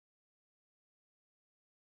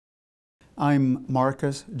I'm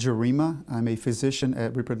Marcus Jurema. I'm a physician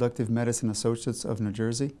at Reproductive Medicine Associates of New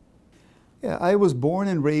Jersey. Yeah, I was born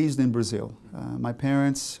and raised in Brazil. My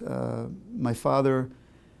parents, my father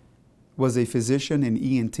was a physician, an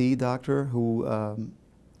ENT doctor who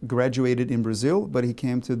graduated in Brazil, but he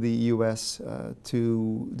came to the U.S.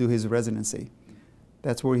 To do his residency.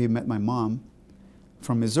 That's where he met my mom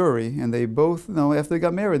from Missouri, and they both, after they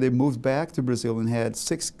got married, they moved back to Brazil and had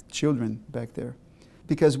 6 children back there.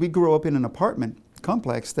 Because we grew up in an apartment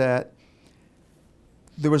complex that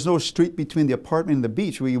there was no street between the apartment and the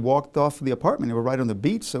beach. We walked off the apartment, we were right on the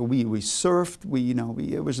beach, so we surfed,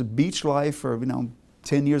 it was a beach life for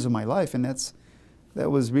 10 years of my life, and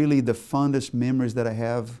that was really the fondest memories that I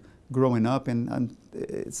have growing up, and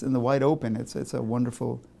it's in the wide open. It was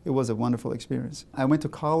a wonderful experience. I went to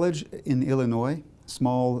college in Illinois,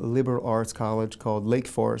 small liberal arts college called Lake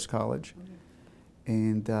Forest College,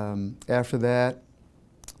 and after that,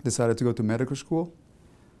 decided to go to medical school.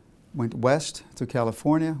 Went west to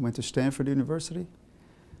California, went to Stanford University.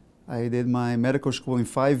 I did my medical school in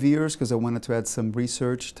 5 years because I wanted to add some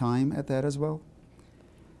research time at that as well.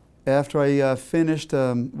 After I finished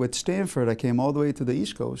with Stanford, I came all the way to the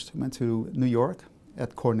East Coast. Went to New York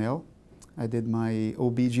at Cornell. I did my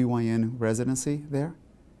OB/GYN residency there.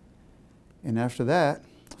 And after that,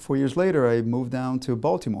 4 years later, I moved down to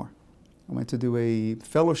Baltimore. I went to do a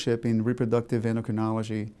fellowship in reproductive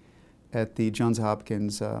endocrinology at the Johns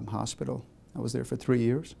Hopkins Hospital. I was there for 3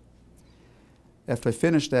 years. After I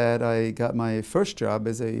finished that, I got my first job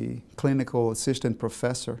as a clinical assistant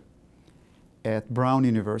professor at Brown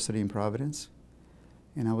University in Providence.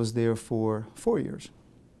 And I was there for 4 years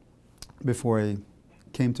before I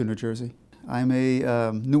came to New Jersey. I'm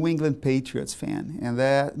a New England Patriots fan, and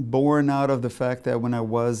that born out of the fact that when I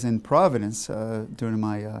was in Providence during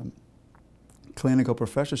my clinical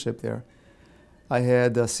professorship there, I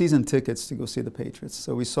had season tickets to go see the Patriots.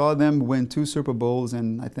 So we saw them win 2 Super Bowls,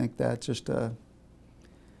 and I think that just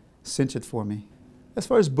cinched it for me. As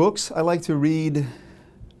far as books, I like to read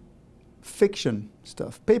fiction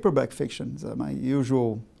stuff, paperback fiction. My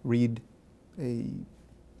usual read a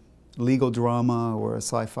legal drama or a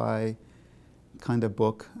sci-fi kind of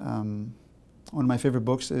book. One of my favorite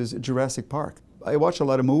books is Jurassic Park. I watch a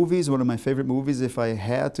lot of movies. One of my favorite movies, if I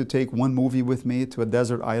had to take one movie with me to a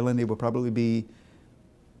desert island, it would probably be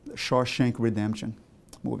Shawshank Redemption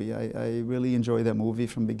movie. I really enjoy that movie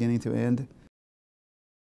from beginning to end.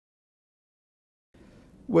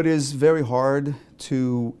 What is very hard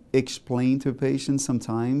to explain to patients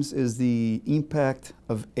sometimes is the impact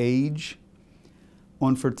of age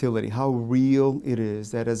on fertility, how real it is,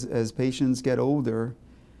 that as patients get older,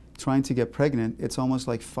 trying to get pregnant, it's almost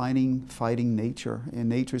like fighting nature, and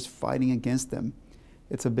nature is fighting against them.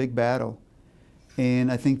 It's a big battle.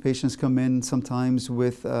 And I think patients come in sometimes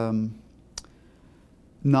with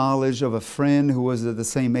knowledge of a friend who was at the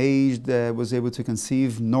same age that was able to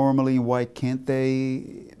conceive normally, why can't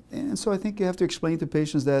they? And so I think you have to explain to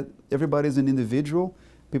patients that everybody's an individual.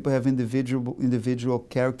 People have individual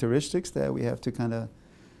characteristics that we have to kind of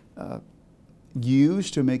use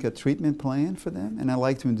to make a treatment plan for them, and I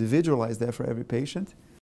like to individualize that for every patient.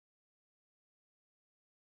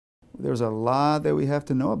 There's a lot that we have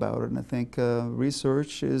to know about it, and I think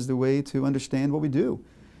research is the way to understand what we do.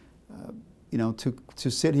 To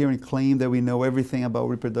sit here and claim that we know everything about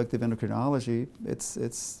reproductive endocrinology,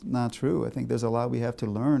 it's not true. I think there's a lot we have to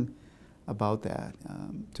learn about that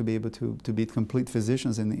to be able to be complete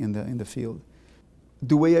physicians in the field.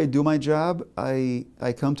 The way I do my job, I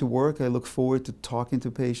come to work, I look forward to talking to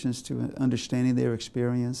patients, to understanding their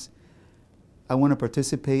experience. I want to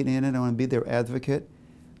participate in it, I want to be their advocate.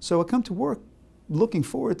 So I come to work looking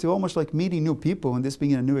forward to almost like meeting new people and this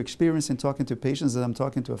being a new experience and talking to patients as I'm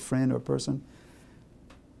talking to a friend or a person.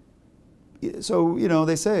 So,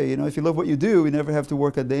 they say, if you love what you do, you never have to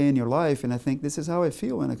work a day in your life, and I think this is how I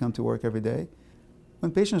feel when I come to work every day.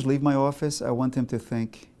 When patients leave my office, I want them to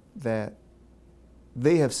think that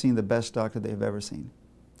they have seen the best doctor they've ever seen.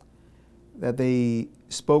 That they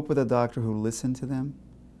spoke with a doctor who listened to them,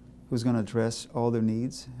 who's going to address all their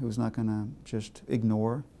needs, who's not going to just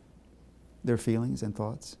ignore their feelings and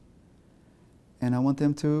thoughts. And I want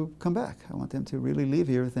them to come back. I want them to really leave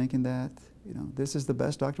here thinking that, this is the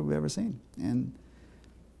best doctor we've ever seen. And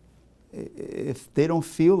if they don't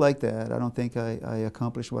feel like that, I don't think I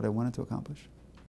accomplished what I wanted to accomplish.